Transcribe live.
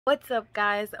What's up,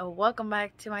 guys? Welcome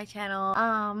back to my channel.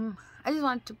 I just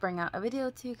wanted to bring out a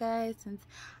video to you guys since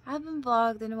I haven't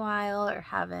vlogged in a while or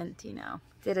haven't,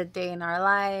 did a day in our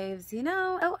lives,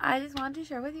 Oh, I just wanted to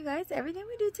share with you guys everything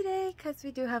we do today because we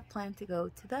do have planned to go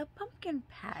to the pumpkin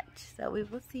patch. So we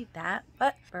will see that.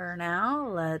 But for now,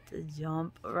 let's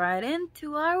jump right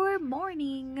into our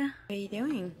morning. What are you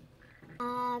doing?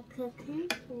 Cooking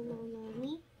for my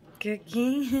mommy.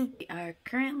 Cooking. We are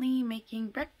currently making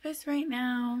breakfast right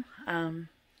now.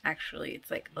 Actually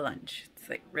it's like lunch. It's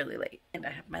like really late and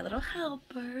I have my little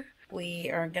helper.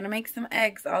 We are gonna make some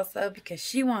eggs also because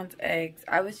she wants eggs.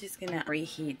 I was just gonna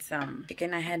reheat some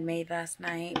chicken I had made last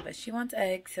night, but she wants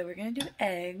eggs, so we're gonna do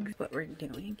eggs, what we're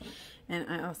doing. And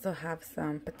I also have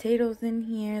some potatoes in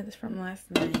here. This from last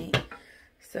night.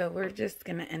 So we're just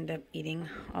gonna end up eating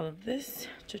all of this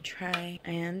to try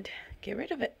and get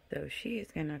rid of it. So she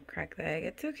is gonna crack the egg.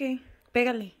 It's okay.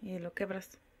 Pégale y lo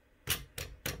quebras.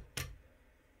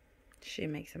 She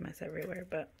makes a mess everywhere,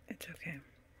 but it's okay.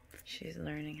 She's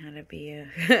learning how to be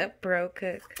a pro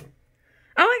cook.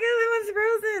 Oh my god, that one's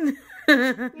frozen!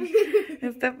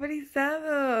 Está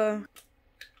frisado.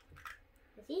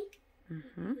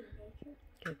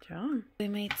 Good job. We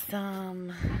made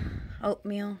some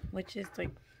oatmeal, which is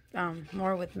like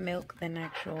more with milk than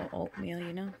actual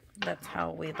oatmeal, That's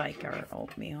how we like our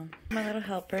oatmeal. My little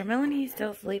helper, Melanie's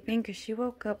still sleeping because she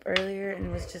woke up earlier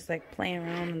and was just like playing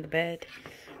around in the bed.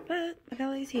 But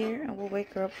Magali's here and we'll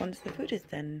wake her up once the food is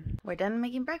done. We're done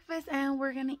making breakfast and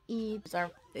we're gonna eat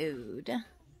our food.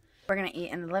 We're gonna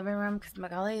eat in the living room because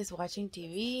Magali is watching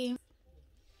TV.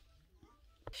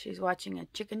 She's watching a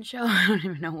chicken show. I don't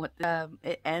even know what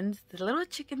it ends. The little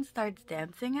chicken starts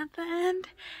dancing at the end.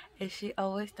 And she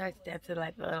always starts dancing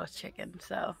like the little chicken.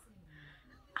 So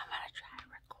I'm gonna try to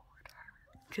record her.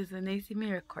 Because when they see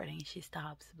me recording, she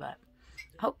stops. But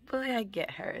hopefully I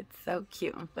get her. It's so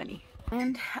cute and funny.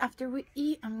 And after we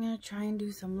eat, I'm gonna try and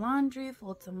do some laundry,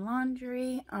 fold some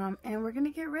laundry, and we're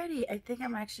gonna get ready. I think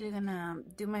I'm actually gonna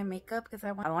do my makeup because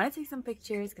I want to take some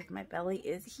pictures because my belly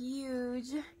is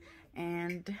huge.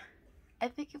 And I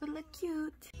think it would look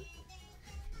cute.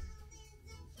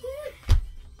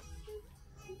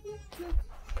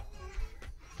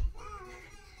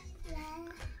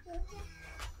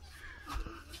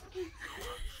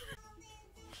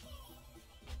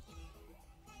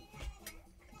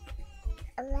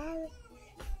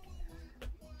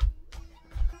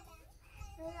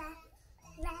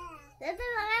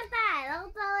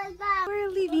 We're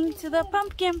leaving to the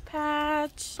pumpkin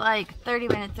patch. Like 30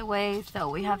 minutes away, so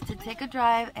we have to take a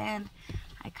drive, and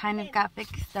I kind of got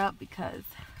fixed up because,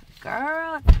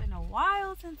 girl, it's been a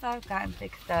while since I've gotten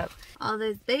fixed up. All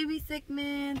this baby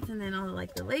sickness and then all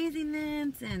like the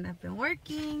laziness, and I've been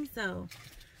working, so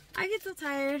I get so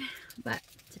tired. But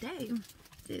today,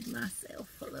 did myself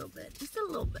a little bit, just a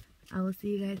little bit. I will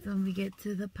see you guys when we get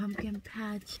to the pumpkin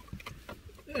patch.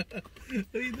 What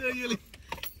are you doing, Yuli?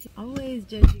 Always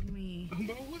judging me.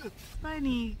 It's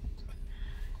funny.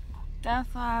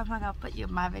 That's why I'm not gonna put you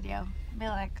in my video. Be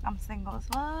like, I'm single as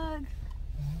fuck.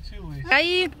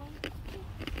 Hi.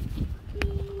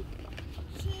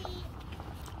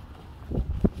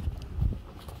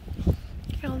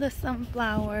 All the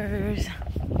sunflowers.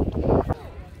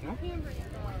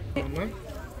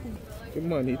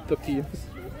 Come on, eat the peas.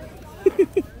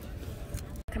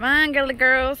 Come on, girly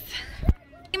girls.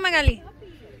 Hey, Magali.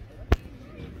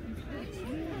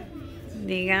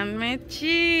 Díganme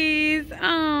cheese.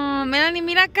 Oh, Melanie,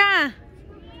 mira acá.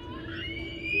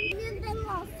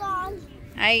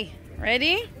 Ahí,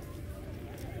 ready?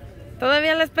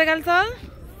 ¿Todavía les pega el sol?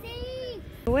 Sí.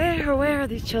 Where are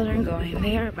these children going?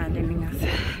 They are abandoning us.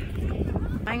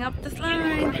 Going up this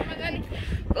line.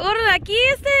 ¡Corre aquí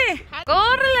este!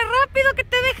 ¡Córrele rápido que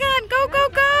te dejan! ¡Go, go,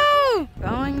 go!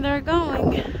 Going, they're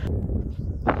going.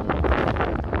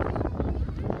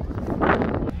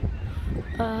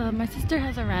 My sister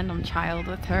has a random child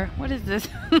with her. What is this?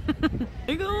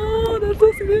 Oh, that's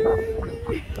so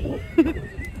scary.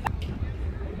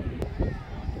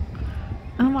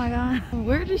 Oh my god.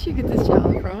 Where did she get this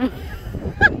child from?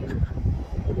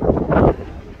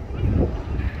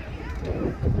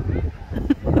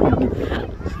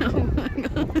 Oh my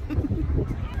god.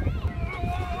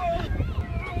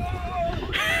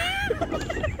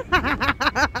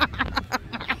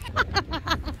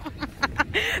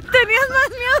 Tenías más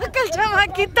miedo que el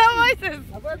chamaquito, Moises.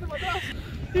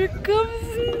 Here comes,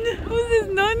 who's this,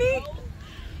 Nani?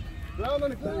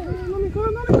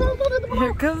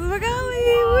 Here comes Magali.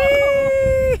 Whee!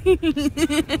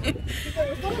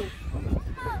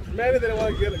 Maddie didn't want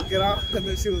to get off, and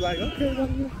then she was like,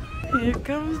 okay. Here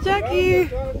comes Jackie.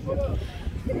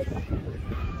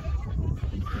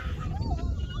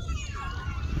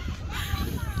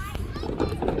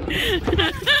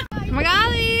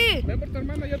 Magali. Ven por tu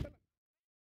hermana, yo te...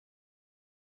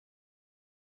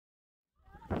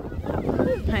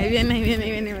 Ahí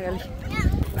viene Magali.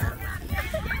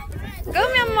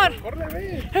 Go, mi amor. Corre,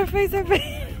 ve. Her face, her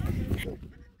face.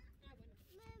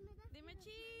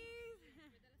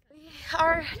 We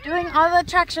are doing all the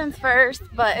attractions first,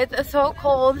 but it's so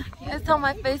cold. You guys tell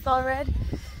my face all red.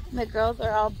 The girls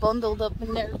are all bundled up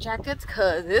in their jackets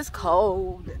because it's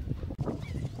cold.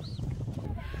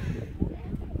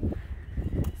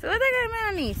 Súbete,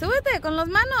 Melanie. Súbete con las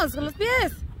manos, con los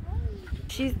pies.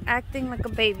 She's acting like a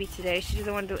baby today. She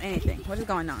doesn't want to do anything. What is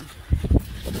going on?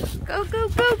 Go, go,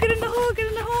 go. Get in the hole. Get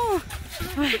in the hole.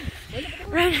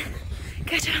 Run.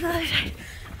 Catch her on the other side.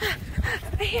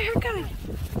 I hear her coming.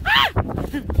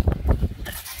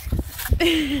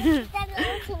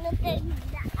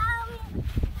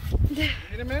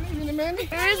 Viene Manny.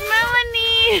 Where's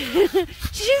Melanie?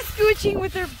 She's scooching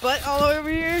with her butt all over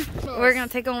here. We're going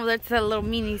to take them over there to that little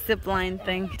mini zip line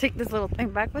thing. Take this little thing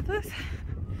back with us.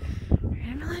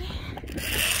 Right, Melanie?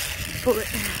 Pull it.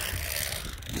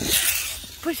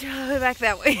 Push it all the way back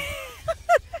that way.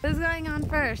 Who's going on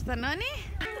first? ¿Nani?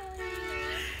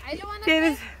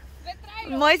 ¿Tienes?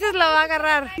 Moises lo va a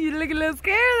agarrar. You look a little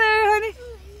scared there, honey.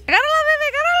 Agárralo, baby,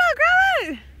 agárralo,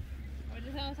 grab it.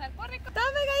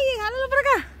 Dame ahí, jálalo por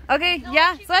acá. Okay,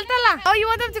 ya, suéltala. Oh, you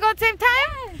want them to go at the same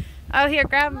time? Oh, here,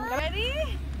 grab them. Ready?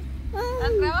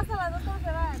 Las grabas a las dos como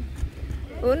se van.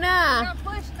 Una.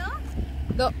 Push,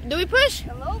 no? Do we push?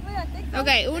 A little bit, I think so.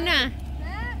 Okay, una.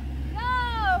 Go!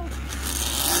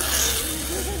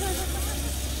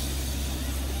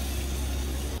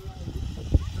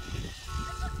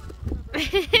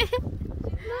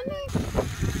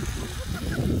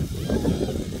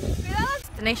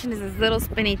 Destination is this little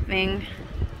spinny thing.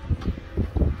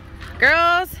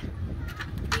 Girls!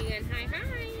 Hi,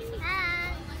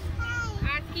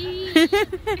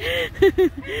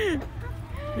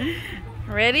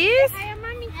 Ready?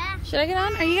 Should I get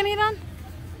on? Are you gonna get on?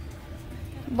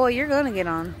 Boy, you're gonna get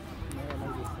on.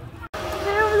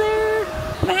 They're over there.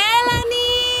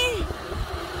 Melanie!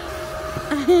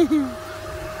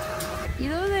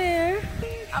 You over there?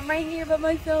 I'm right here by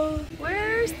myself.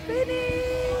 We're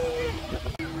spinning!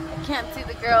 I can't see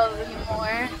the girls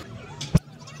anymore.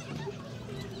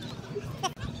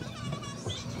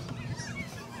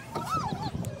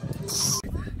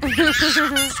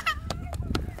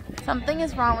 Something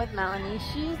is wrong with Melanie.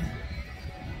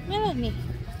 Melanie,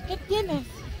 ¿qué tienes?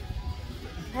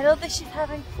 I don't think she's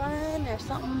having fun or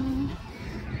something.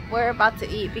 We're about to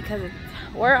eat because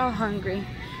we're all hungry.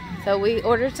 So we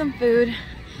ordered some food.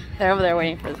 They're over there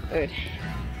waiting for the food.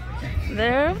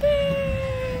 They're over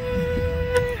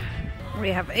there. We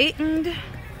have eaten.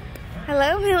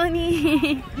 Hello,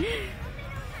 Melanie.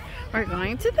 We're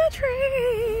going to the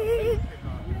train.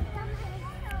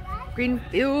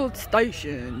 Greenfield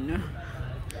Station.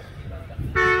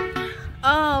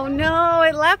 Oh no,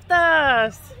 it left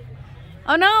us.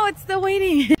 Oh no, it's still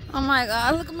waiting. Oh my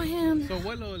god, look at my hand.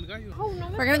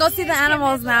 We're gonna go see the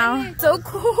animals now. So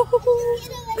cold.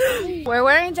 We're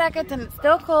wearing jackets and it's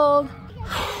still cold.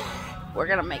 We're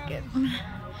gonna make it.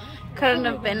 Couldn't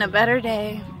have been a better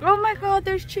day. Oh my god,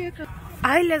 there's chicos.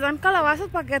 Ay, les dan calabazas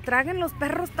para que traguen los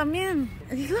perros también.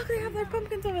 Look, they have their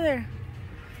pumpkins over there.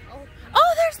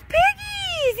 Oh, there's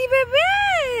piggies y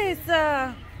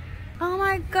bebés. Oh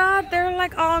my god, they're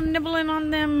like all nibbling on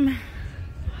them.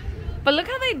 But look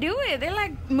how they do it. They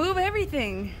like move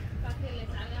everything.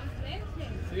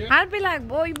 I'd be like,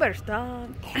 boy, you better stop.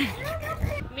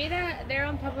 Mira, they're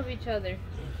on top of each other.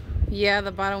 Yeah,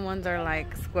 the bottom ones are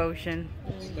like squoshing.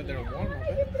 But they're warm,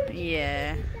 okay?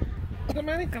 Yeah.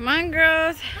 Come on,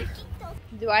 girls.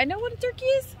 Do I know what a turkey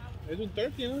is? It's a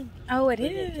turkey, huh? Oh, it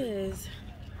is.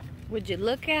 Would you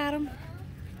look at him?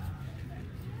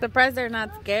 Surprised they're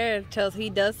not scared till he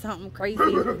does something crazy.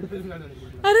 Oh,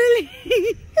 really?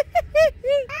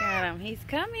 Got him. He's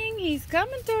coming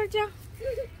towards you.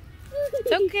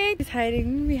 It's okay. He's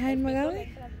hiding behind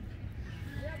Magali.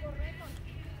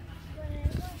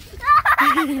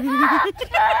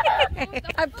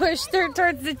 I pushed her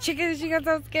towards the chicken. She got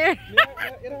so scared.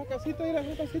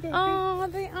 Oh,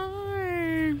 they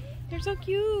are. They're so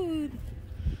cute.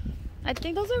 I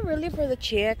think those are really for the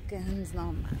chickens.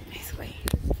 No, nice way.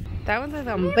 That one has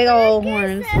some big old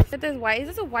horns. Is this white? Is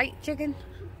this a white chicken?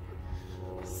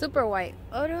 Super white.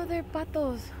 Oh no, they're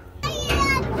patos.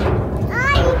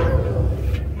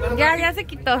 Ya se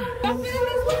quitó.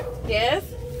 Yes.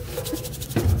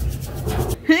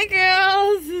 Hey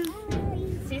girls.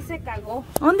 Sí se cagó.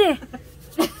 ¿Dónde?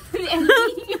 I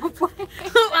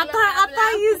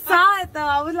thought you saw it though.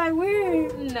 I was like, where?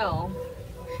 No.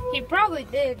 He probably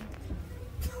did.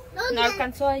 No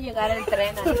alcanzó a llegar el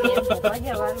tren a tiempo. Va a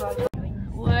llevarlo.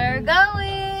 We're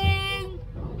going.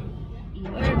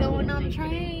 We're going on the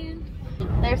train.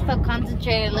 They're so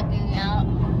concentrated looking out.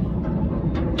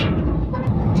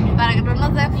 Para que no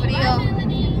nos dé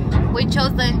frío, we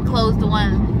chose the enclosed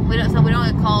one. So we don't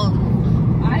get cold.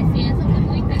 Ay, sí, eso es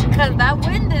muy terrible. Because that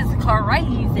wind is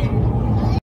crazy.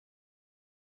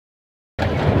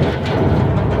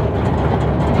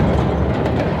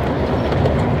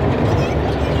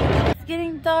 It's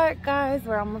getting dark, guys.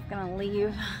 We're almost gonna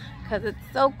leave because it's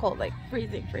so cold, like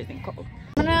freezing cold.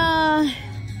 I'm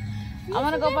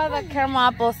gonna go buy the caramel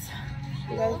apples,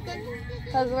 you guys,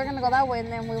 because we're gonna go that way and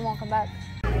then we won't come back.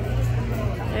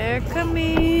 They're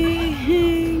coming.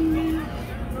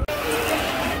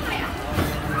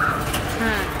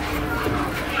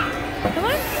 Come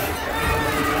on.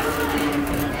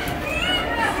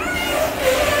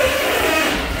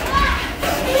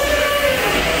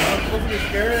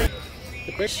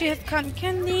 She has cotton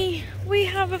candy. We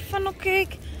have a funnel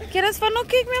cake. ¿Quieres funnel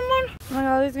cake, mi amor? Oh my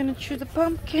God, he's gonna choose a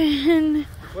pumpkin.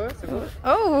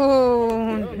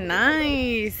 Oh,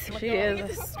 nice. She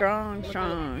is strong.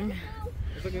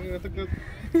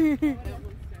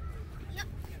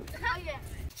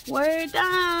 We're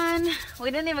done.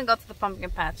 We didn't even go to the pumpkin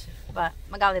patch, but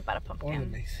Magali bought a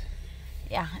pumpkin.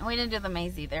 Yeah, and we didn't do the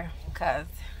maze either because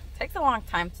it takes a long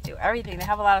time to do everything. They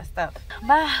have a lot of stuff.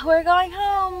 But we're going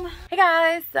home. Hey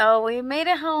guys, so we made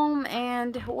it home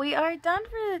and we are done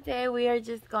for the day. We are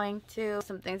just going to do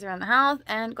some things around the house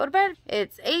and go to bed.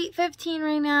 It's 8:15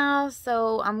 right now,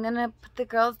 so I'm gonna put the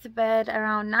girls to bed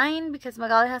around 9 because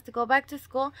Magali has to go back to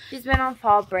school. She's been on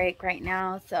fall break right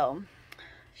now, so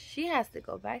she has to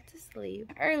go back to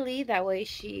sleep early. That way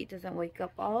she doesn't wake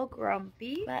up all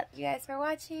grumpy. But you guys for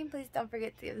watching. Please don't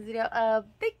forget to give this video a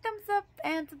big thumbs up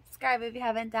and subscribe if you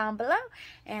haven't down below.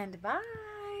 And bye.